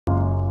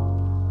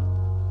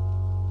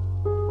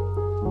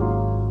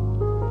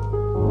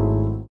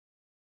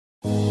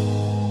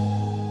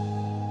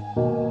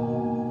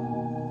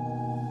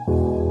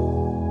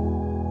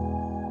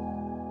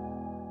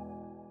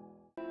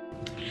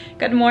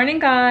Good morning,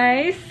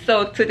 guys.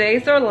 So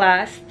today's our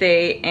last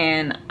day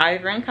in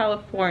Maybourne,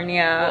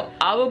 California.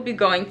 I will be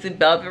going to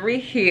Beverly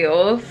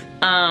Hills,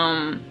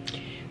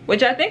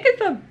 which I think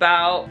is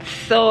about,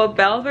 so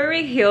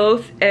Beverly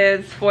Hills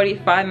is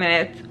 45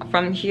 minutes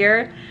from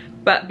here.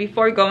 But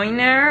before going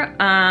there,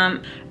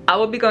 I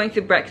will be going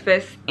to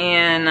breakfast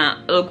in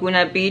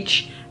Laguna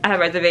Beach. I have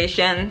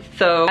reservations,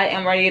 so I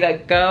am ready to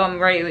go. I'm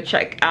ready to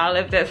check out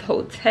of this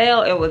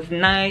hotel. It was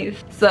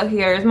nice. So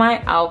here's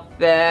my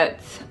outfit.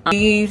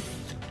 These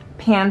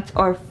pants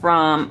are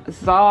from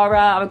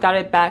Zara. I got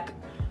it back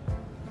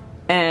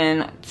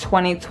in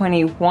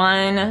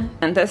 2021.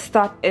 And this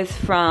stuff is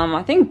from,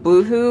 I think,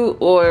 Boohoo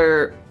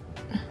or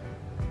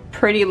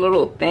Pretty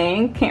Little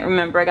Thing. Can't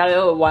remember. I got it a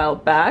little while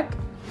back.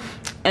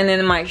 And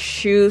then my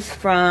shoes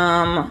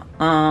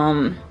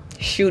from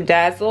Shoe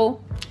Dazzle.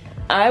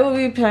 I will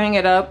be pairing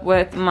it up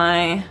with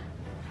my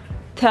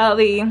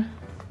CALI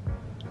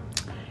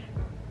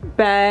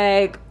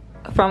bag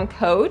from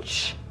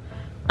Coach.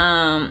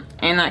 And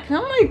I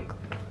kind of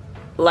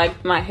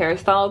like my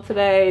hairstyle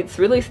today. It's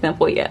really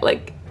simple yet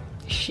like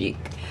chic.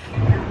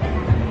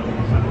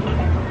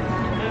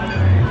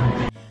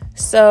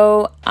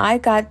 So I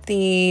got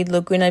the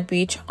Laguna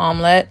Beach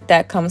omelet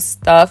that comes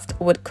stuffed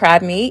with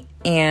crab meat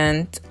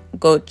and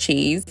goat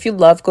cheese. If you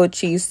love goat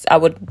cheese, I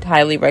would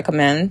highly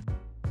recommend.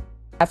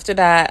 After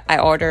that, I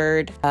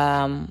ordered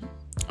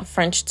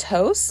French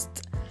toast,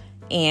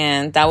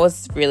 and that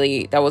was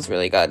really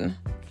good.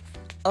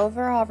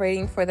 Overall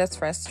rating for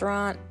this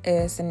restaurant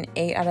is an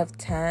 8 out of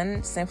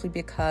 10, simply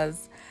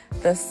because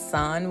the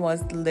sun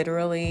was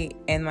literally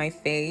in my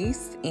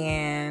face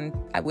and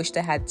I wish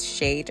they had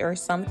shade or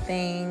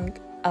something.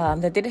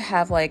 They did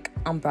have like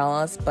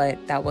umbrellas,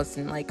 but that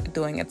wasn't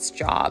doing its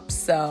job.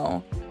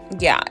 So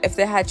yeah, if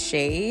they had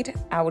shade,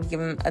 I would give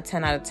them a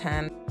 10 out of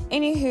 10.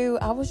 Anywho,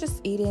 I was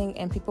just eating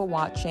and people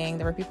watching.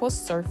 There were people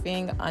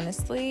surfing.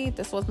 Honestly,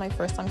 this was my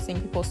first time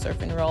seeing people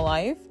surf in real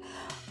life.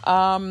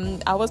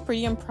 I was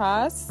pretty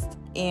impressed,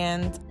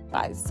 and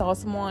I saw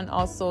someone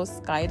also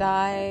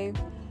skydive.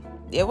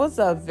 It was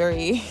a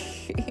very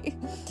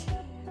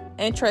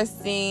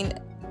interesting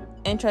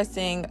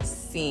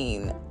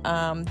scene.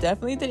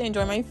 Definitely did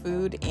enjoy my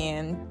food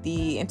and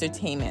the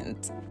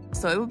entertainment.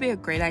 So it would be a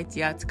great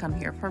idea to come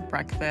here for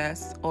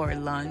breakfast or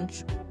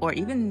lunch or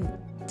even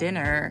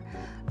dinner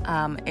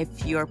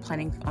if you're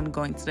planning on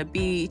going to the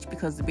beach,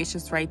 because the beach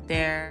is right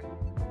there.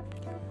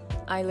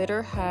 I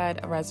later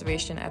had a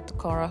reservation at the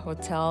Cora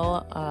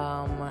Hotel,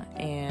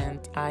 and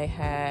I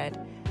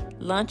had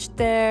lunch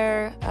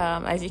there.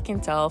 As you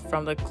can tell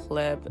from the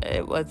clip,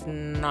 it was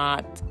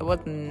not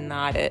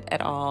it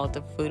at all.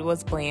 The food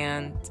was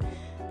bland.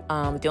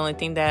 The only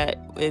thing that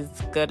is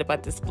good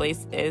about this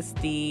place is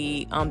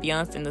the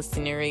ambiance and the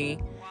scenery.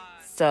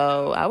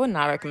 So I would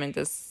not recommend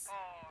this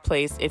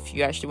place if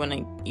you actually want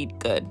to eat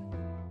good.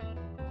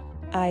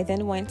 I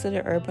then went to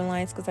the Urban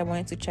Lights because I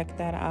wanted to check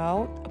that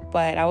out,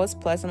 but I was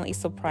pleasantly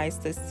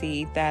surprised to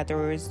see that there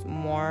was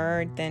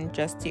more than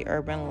just the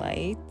Urban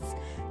Lights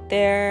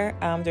there.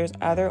 There's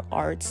other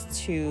arts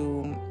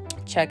to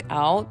check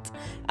out.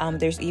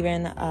 There's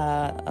even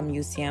a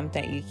museum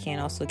that you can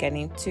also get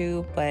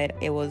into, but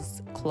it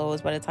was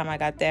closed by the time I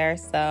got there,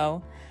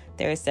 so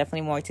there's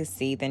definitely more to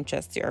see than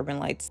just the Urban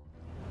Lights.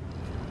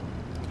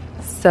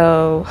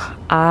 So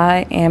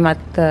I am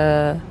at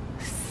the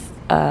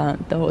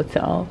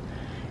hotel,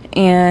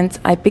 and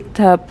I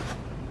picked up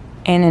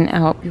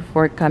In-N-Out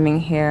before coming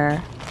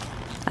here.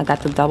 I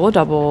got the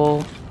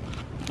double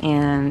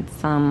and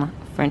some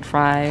French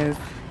fries,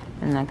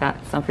 and I got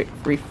some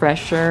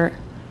refresher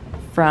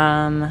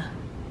from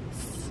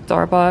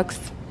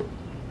Starbucks.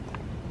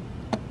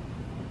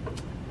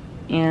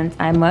 And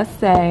I must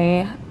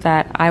say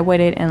that I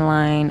waited in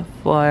line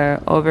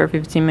for over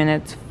 15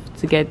 minutes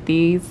to get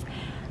these.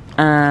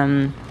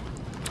 And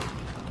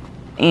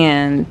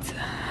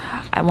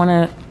I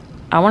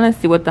wanna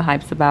see what the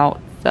hype's about.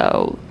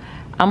 So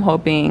I'm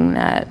hoping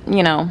that,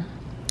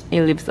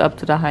 it lives up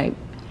to the hype.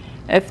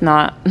 If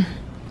not,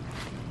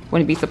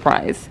 wouldn't be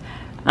surprised.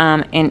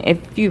 And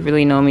if you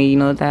really know me, you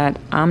know that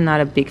I'm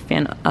not a big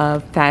fan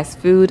of fast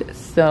food.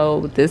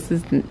 So this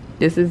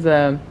is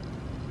a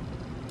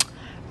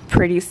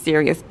pretty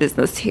serious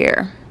business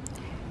here.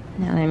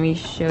 Now let me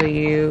show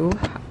you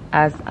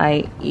as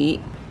I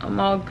eat. I'm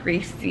all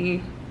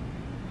greasy.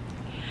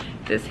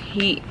 This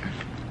heat.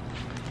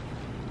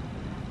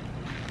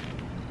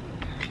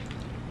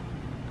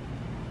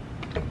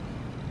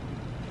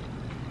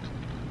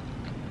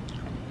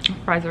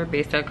 Fries are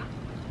basic.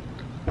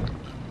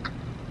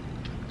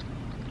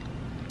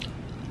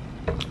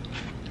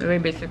 Very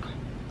basic.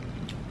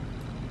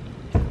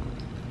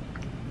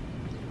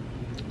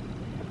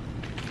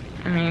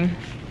 I mean,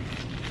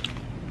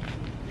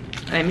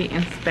 let me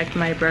inspect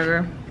my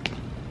burger.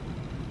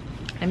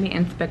 Let me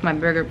inspect my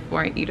burger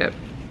before I eat it.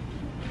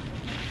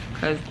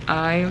 Because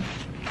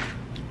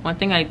one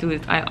thing I do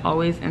is I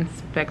always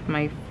inspect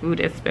my food,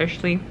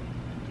 especially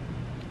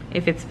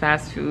if it's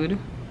fast food.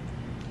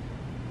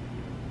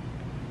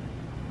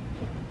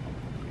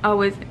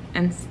 always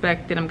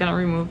inspect it. I'm gonna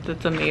remove the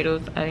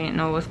tomatoes. I didn't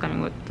know what's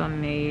coming with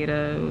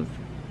tomatoes.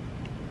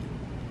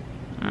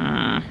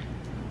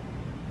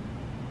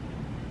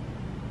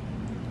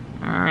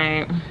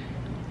 Alright.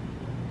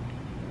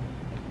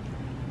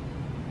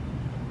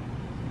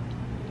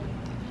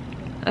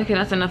 Okay,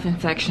 that's enough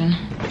infection.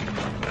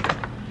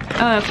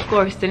 Of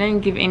course, they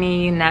didn't give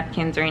any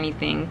napkins or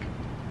anything.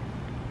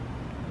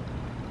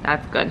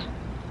 That's good.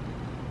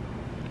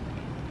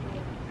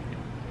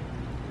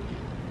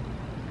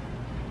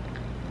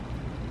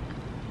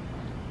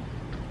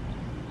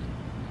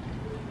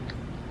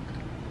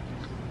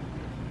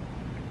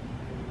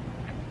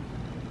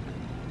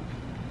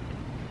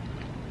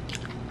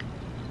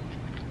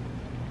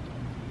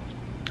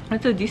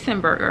 It's a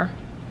decent burger.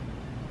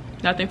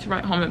 Nothing to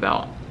write home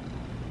about.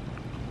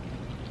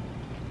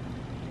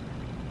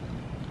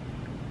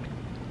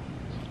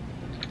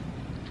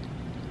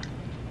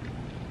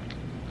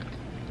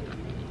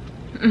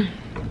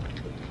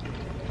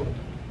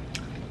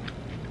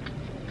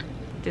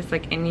 Just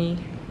like any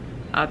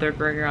other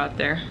burger out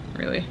there,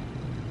 really.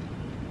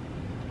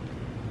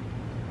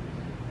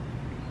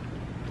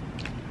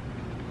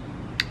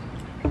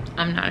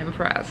 I'm not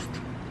impressed.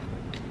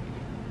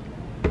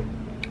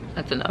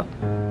 That's enough.